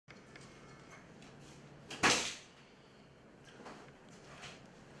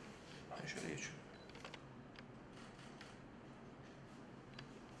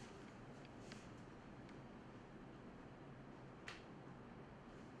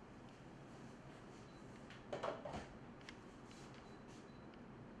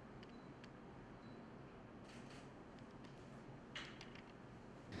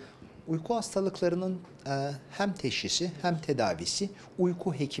Uyku hastalıklarının hem teşhisi hem tedavisi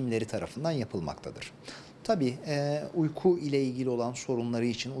uyku hekimleri tarafından yapılmaktadır. Tabii uyku ile ilgili olan sorunları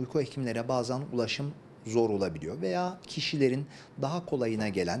için uyku hekimlere bazen ulaşım zor olabiliyor veya kişilerin daha kolayına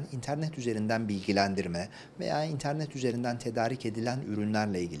gelen internet üzerinden bilgilendirme veya internet üzerinden tedarik edilen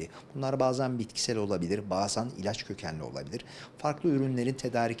ürünlerle ilgili. Bunlar bazen bitkisel olabilir, bazen ilaç kökenli olabilir. Farklı ürünlerin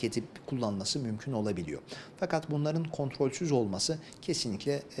tedarik edip kullanılması mümkün olabiliyor. Fakat bunların kontrolsüz olması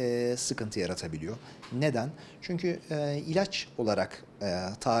kesinlikle sıkıntı yaratabiliyor. Neden? Çünkü ilaç olarak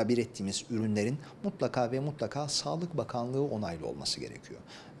tabir ettiğimiz ürünlerin mutlaka ve mutlaka Sağlık Bakanlığı onaylı olması gerekiyor.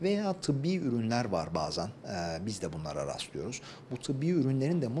 Veya tıbbi ürünler var bazen, biz de bunlara rastlıyoruz. Bu tıbbi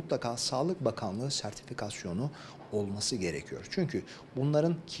ürünlerin de mutlaka Sağlık Bakanlığı sertifikasyonu olması gerekiyor. Çünkü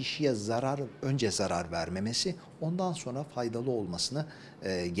bunların kişiye önce zarar vermemesi, ondan sonra faydalı olmasını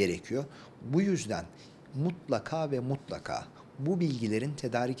gerekiyor. Bu yüzden mutlaka ve mutlaka bu bilgilerin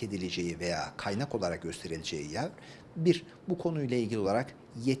tedarik edileceği veya kaynak olarak gösterileceği yer, bu konuyla ilgili olarak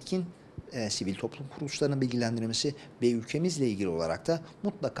yetkin sivil toplum kuruluşlarının bilgilendirilmesi ve ülkemizle ilgili olarak da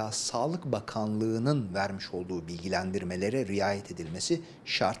mutlaka Sağlık Bakanlığı'nın vermiş olduğu bilgilendirmelere riayet edilmesi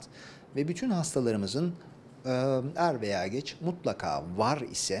şart. Ve bütün hastalarımızın er veya geç mutlaka var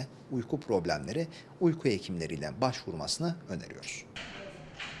ise uyku problemleri uyku hekimleriyle başvurmasını öneriyoruz.